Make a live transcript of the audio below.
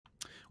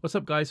What's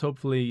up, guys?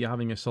 Hopefully you're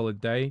having a solid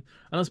day.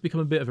 And it's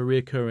become a bit of a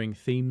reoccurring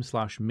theme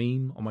slash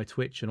meme on my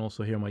Twitch and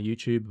also here on my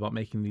YouTube about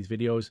making these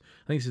videos.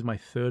 I think this is my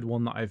third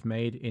one that I've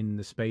made in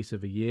the space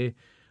of a year.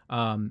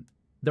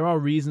 There are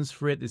reasons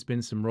for it. There's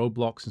been some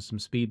roadblocks and some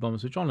speed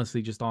bumps, which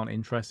honestly just aren't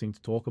interesting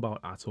to talk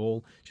about at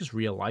all. Just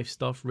real life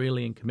stuff,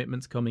 really, and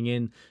commitments coming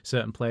in.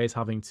 Certain players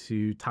having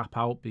to tap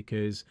out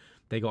because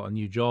they got a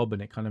new job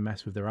and it kind of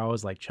messed with their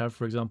hours, like Chev,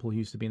 for example, who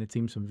used to be in the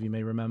team, some of you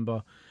may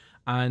remember.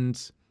 And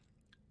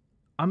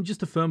I'm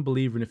just a firm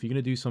believer in if you're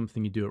going to do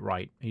something, you do it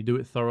right. And you do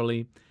it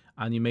thoroughly,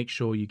 and you make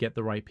sure you get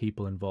the right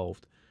people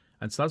involved.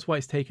 And so that's why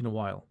it's taken a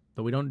while.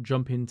 That we don't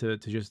jump into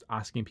just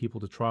asking people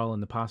to trial.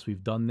 In the past,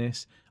 we've done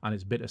this, and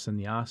it's bit us in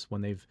the ass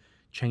when they've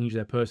changed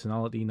their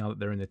personality now that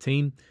they're in the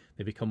team.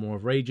 They become more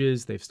of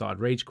rages. They've started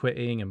rage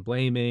quitting and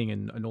blaming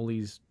and all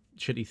these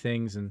shitty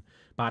things and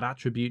bad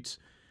attributes.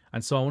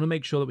 And so I want to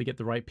make sure that we get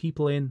the right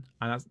people in,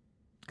 and that's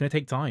going to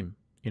take time,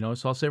 you know.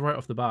 So I'll say right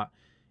off the bat,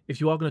 if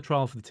you are going to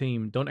trial for the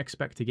team, don't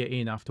expect to get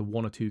in after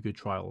 1 or 2 good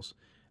trials.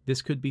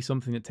 This could be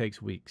something that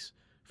takes weeks.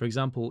 For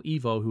example,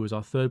 Evo, who was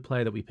our third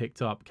player that we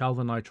picked up,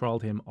 Calvin and I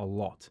trialed him a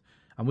lot.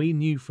 And we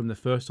knew from the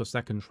first or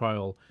second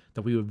trial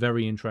that we were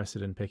very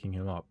interested in picking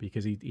him up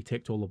because he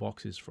ticked all the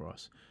boxes for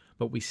us.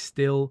 But we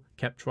still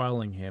kept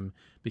trialing him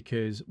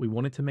because we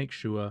wanted to make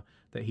sure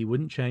that he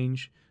wouldn't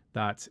change,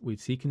 that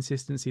we'd see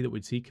consistency, that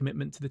we'd see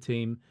commitment to the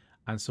team.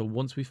 And so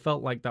once we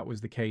felt like that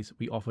was the case,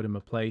 we offered him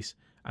a place,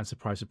 and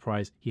surprise,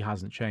 surprise, he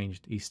hasn't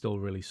changed. He's still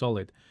really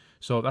solid.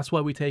 So that's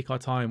why we take our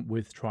time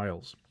with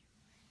trials.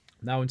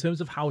 Now, in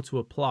terms of how to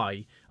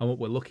apply and what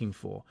we're looking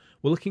for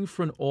an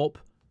AWP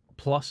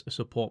plus a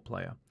support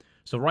player.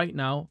 So right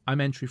now, I'm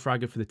entry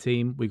fragger for the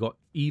team. We got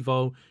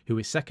Evo, who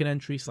is second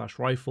entry /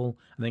 rifle,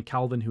 and then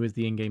Calvin, who is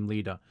the in-game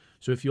leader.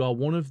 So if you are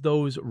one of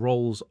those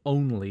roles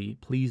only,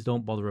 please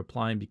don't bother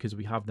applying because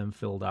we have them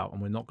filled out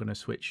and we're not going to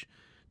switch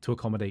to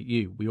accommodate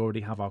you. We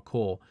already have our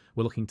core.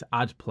 We're looking to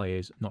add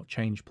players, not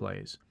change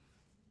players.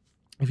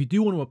 If you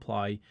do want to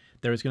apply,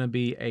 there is going to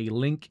be a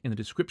link in the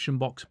description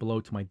box below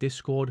to my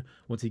Discord.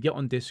 Once you get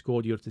on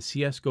Discord, you go to the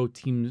CSGO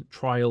Team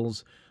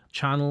Trials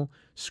channel.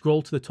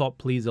 Scroll to the top,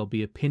 please. There'll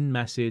be a pinned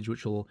message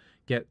which will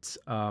get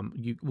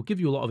will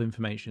give you a lot of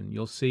information.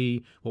 You'll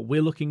see what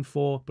we're looking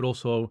for, but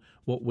also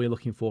what we're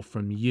looking for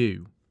from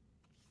you,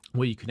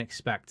 what you can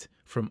expect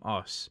from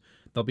us.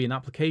 There'll be an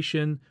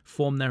application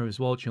form there as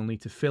well, which you'll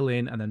need to fill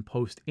in and then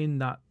post in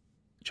that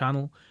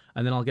channel,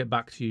 and then I'll get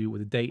back to you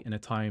with a date and a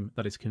time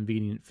that is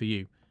convenient for you.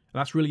 And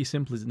that's really as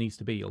simple as it needs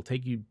to be. It'll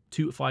take you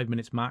 2 to 5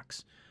 minutes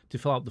max to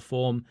fill out the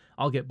form.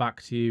 I'll get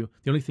back to you.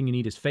 The only thing you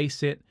need is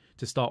Faceit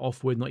to start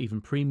off with, not even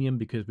premium,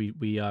 because we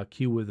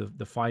queue with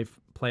the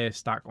 5-player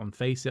stack on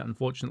Faceit.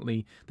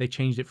 Unfortunately, they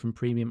changed it from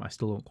premium. I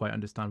still don't quite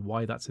understand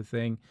why that's a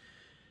thing.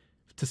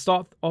 To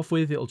start off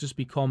with, it'll just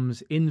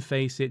becomes in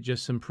Faceit,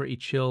 just some pretty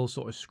chill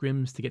sort of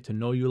scrims to get to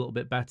know you a little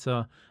bit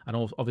better, and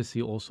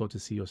obviously also to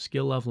see your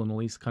skill level and all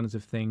these kinds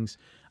of things.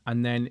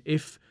 And then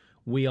if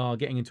we are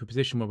getting into a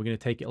position where we're going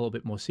to take it a little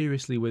bit more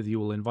seriously with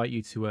you, we'll invite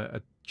you to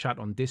a chat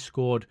on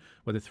Discord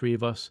where the 3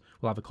 of us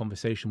will have a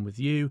conversation with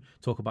you,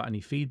 talk about any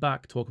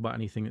feedback, talk about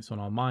anything that's on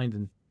our mind,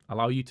 and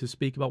allow you to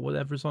speak about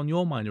whatever's on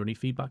your mind or any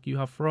feedback you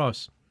have for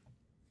us.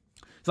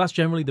 So that's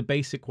generally the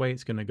basic way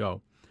it's going to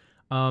go.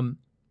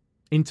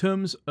 In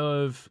terms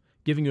of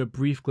giving you a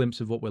brief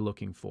glimpse of what we're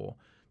looking for,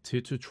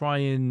 to try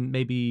and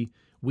maybe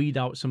weed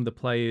out some of the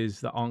players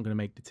that aren't going to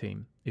make the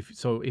team.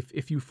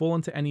 If you fall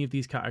into any of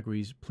these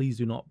categories, please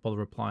do not bother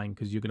applying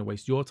because you're going to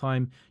waste your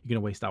time, you're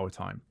going to waste our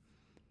time.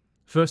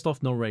 First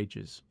off, no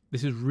rages.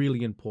 This is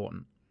really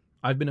important.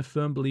 I've been a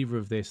firm believer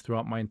of this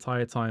throughout my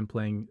entire time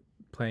playing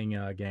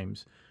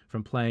games,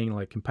 from playing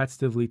like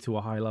competitively to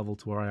a high level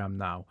to where I am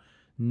now.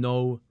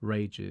 No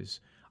rages.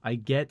 I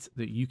get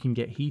that you can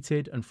get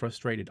heated and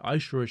frustrated. I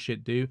sure as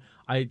shit do.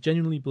 I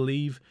genuinely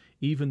believe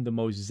even the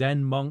most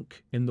zen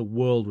monk in the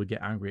world would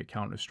get angry at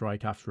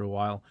Counter-Strike after a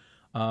while.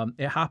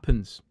 It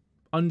happens.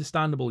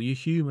 Understandable. You're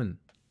human.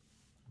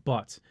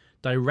 But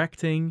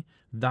directing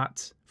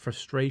that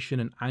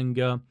frustration and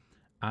anger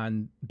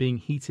and being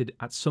heated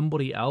at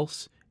somebody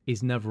else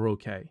is never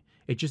okay.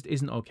 It just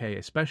isn't okay,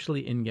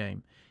 especially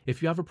in-game.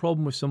 If you have a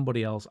problem with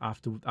somebody else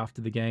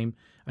after the game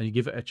and you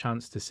give it a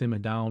chance to simmer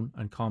down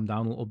and calm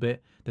down a little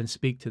bit, then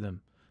speak to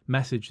them,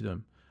 message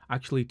them,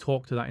 actually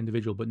talk to that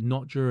individual, but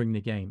not during the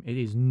game. It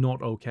is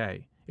not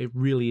okay. It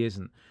really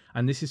isn't.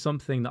 And this is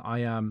something that I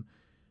am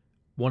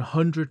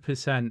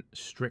 100%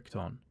 strict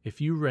on. If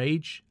you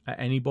rage at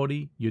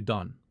anybody, you're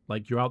done.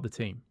 Like, you're out the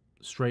team,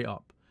 straight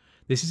up.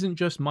 This isn't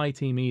just my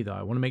team either.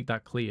 I want to make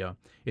that clear.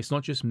 It's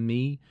not just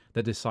me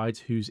that decides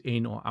who's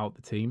in or out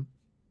the team.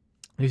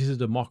 This is a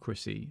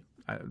democracy.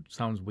 It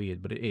sounds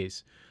weird, but it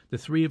is. The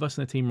 3 of us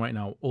in the team right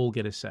now all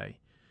get a say.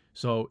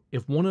 So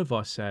if one of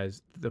us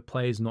says the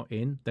player's not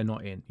in, they're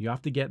not in. You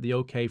have to get the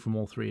okay from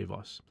all 3 of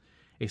us.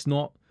 It's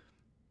not,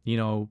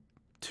 2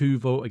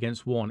 vote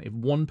against 1. If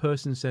one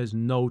person says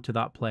no to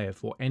that player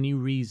for any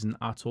reason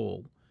at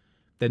all,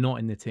 they're not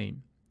in the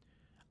team.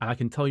 And I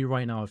can tell you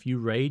right now, if you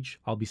rage,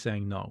 I'll be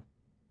saying no.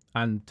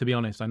 And to be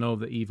honest, I know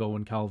that Evo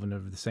and Calvin are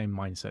of the same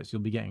mindsets.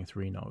 You'll be getting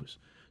 3 no's.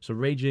 So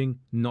raging,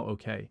 not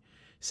okay.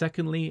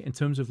 Secondly, in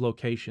terms of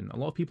location, a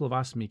lot of people have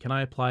asked me, can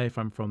I apply if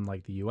I'm from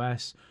like the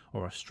US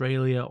or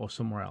Australia or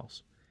somewhere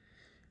else?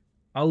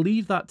 I'll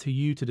leave that to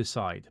you to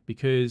decide,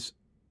 because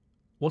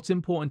what's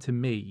important to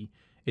me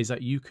is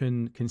that you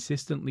can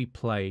consistently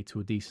play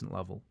to a decent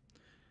level.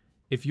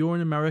 If you're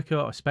in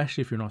America,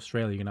 especially if you're in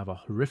Australia, you're going to have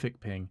a horrific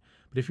ping.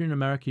 But if you're in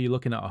America, you're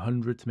looking at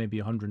 100 to maybe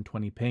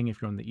 120 ping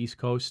if you're on the East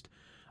Coast.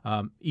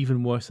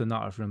 Even worse than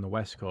that if you're on the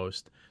West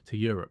Coast to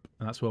Europe.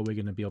 And that's where we're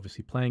going to be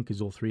obviously playing,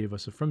 because all 3 of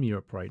us are from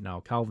Europe right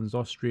now. Calvin's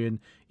Austrian,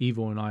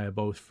 Evo and I are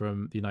both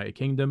from the United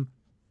Kingdom.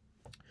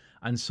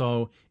 And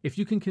so if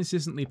you can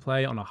consistently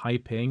play on a high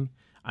ping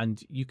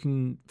and you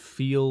can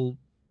feel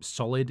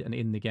solid and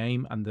in the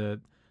game, and the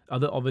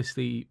other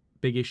obviously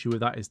big issue with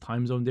that is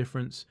time zone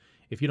difference.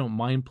 If you don't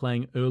mind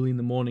playing early in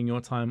the morning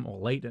your time or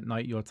late at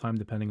night your time,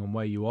 depending on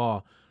where you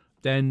are,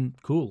 then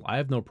cool. I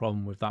have no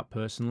problem with that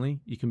personally.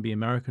 You can be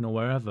American or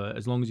wherever,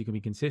 as long as you can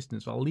be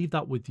consistent. So I'll leave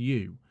that with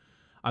you.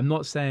 I'm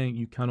not saying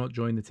you cannot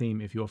join the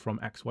team if you're from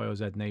X, Y, or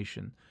Z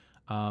nation.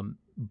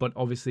 But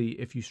obviously,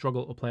 if you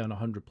struggle to play on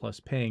 100 plus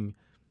ping,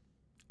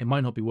 it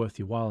might not be worth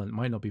your while, and it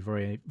might not be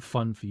very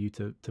fun for you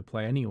to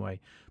play anyway.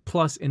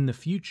 Plus, in the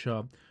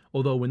future,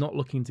 although we're not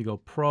looking to go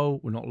pro,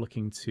 we're not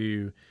looking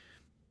to,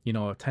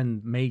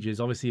 attend majors.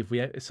 Obviously, if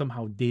we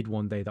somehow did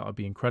one day, that would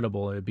be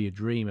incredible. It would be a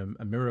dream,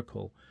 a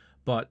miracle.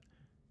 But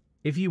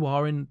if you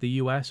are in the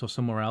US or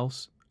somewhere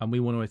else and we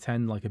want to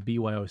attend like a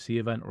BYOC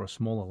event or a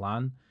smaller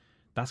LAN,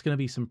 that's going to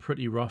be some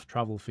pretty rough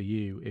travel for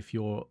you if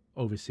you're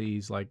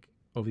overseas, like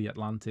over the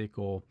Atlantic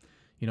or,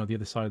 the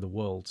other side of the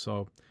world.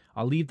 So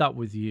I'll leave that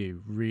with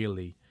you,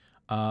 really.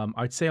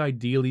 I'd say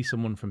ideally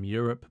someone from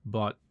Europe,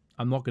 but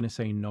I'm not going to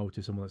say no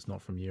to someone that's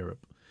not from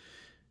Europe.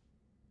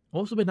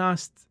 Also been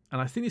asked,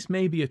 and I think this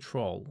may be a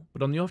troll,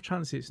 but on the off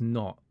chance it's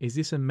not, is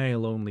this a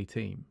male-only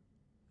team?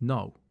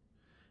 No,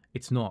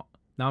 it's not.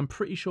 Now, I'm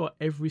pretty sure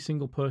every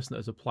single person that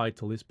has applied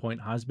till this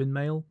point has been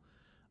male,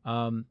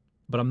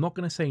 but I'm not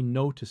going to say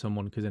no to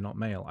someone because they're not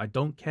male. I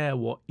don't care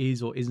what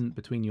is or isn't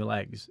between your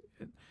legs.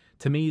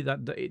 To me,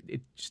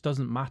 it just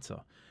doesn't matter.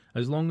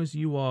 As long as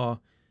you are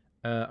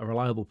a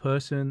reliable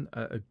person,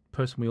 a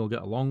person we all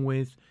get along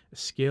with,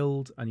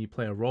 skilled, and you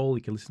play a role,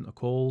 you can listen to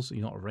calls,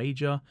 you're not a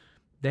rager,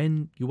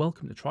 then you're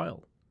welcome to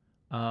trial.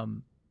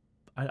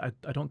 I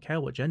don't care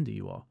what gender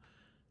you are.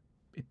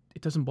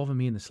 It doesn't bother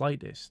me in the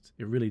slightest.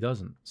 It really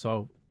doesn't.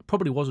 So it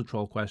probably was a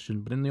troll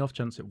question, but in the off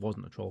chance it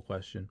wasn't a troll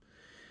question.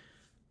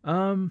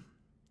 And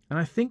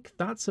I think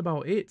that's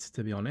about it,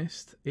 to be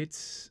honest.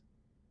 It's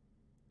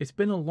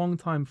been a long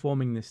time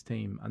forming this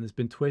team, and there's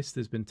been twists,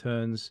 there's been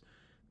turns,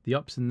 the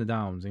ups and the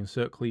downs,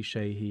 insert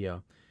cliche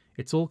here.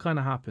 It's all kind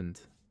of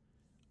happened.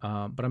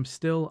 But I'm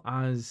still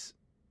as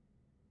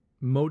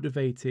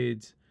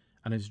motivated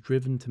and as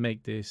driven to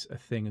make this a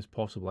thing as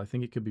possible. I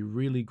think it could be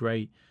really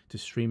great to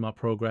stream our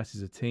progress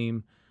as a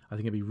team. I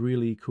think it'd be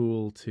really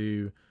cool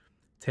to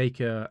take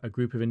a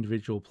group of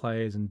individual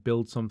players and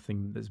build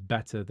something that's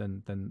better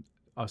than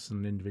us on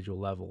an individual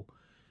level.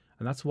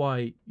 And that's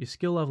why your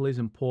skill level is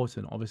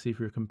important. Obviously, if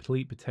you're a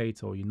complete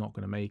potato, you're not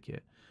going to make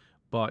it.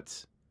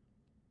 But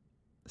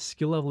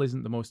skill level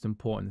isn't the most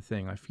important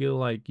thing. I feel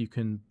like you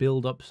can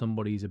build up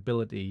somebody's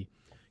ability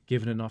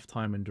given enough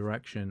time and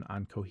direction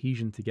and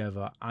cohesion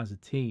together as a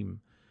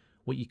team.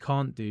 What you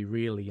can't do,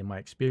 really, in my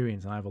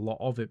experience, and I have a lot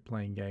of it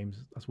playing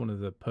games, that's one of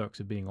the perks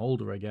of being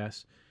older, I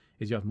guess,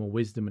 is you have more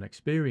wisdom and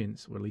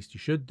experience, or at least you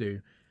should do.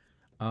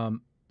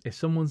 If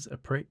someone's a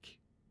prick,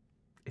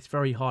 it's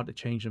very hard to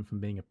change them from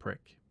being a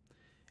prick.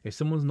 If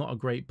someone's not a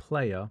great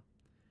player,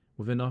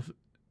 with enough,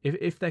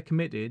 if they're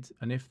committed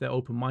and if they're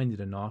open-minded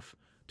enough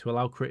to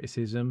allow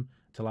criticism,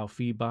 to allow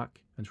feedback,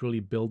 and to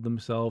really build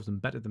themselves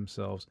and better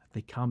themselves,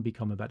 they can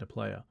become a better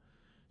player.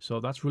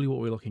 So that's really what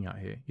we're looking at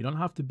here. You don't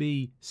have to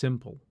be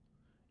simple.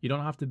 You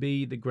don't have to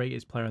be the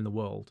greatest player in the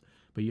world,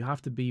 but you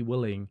have to be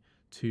willing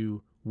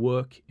to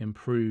work,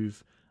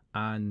 improve,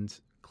 and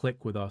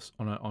click with us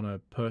on a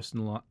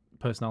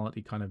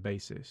personality kind of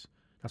basis.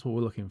 That's what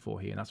we're looking for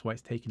here, and that's why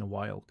it's taken a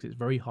while, because it's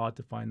very hard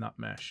to find that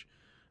mesh.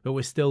 But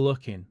we're still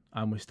looking,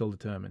 and we're still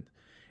determined.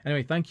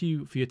 Anyway, thank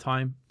you for your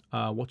time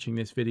watching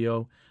this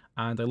video,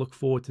 and I look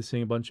forward to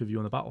seeing a bunch of you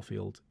on the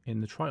battlefield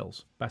in the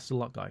trials. Best of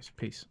luck, guys.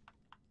 Peace.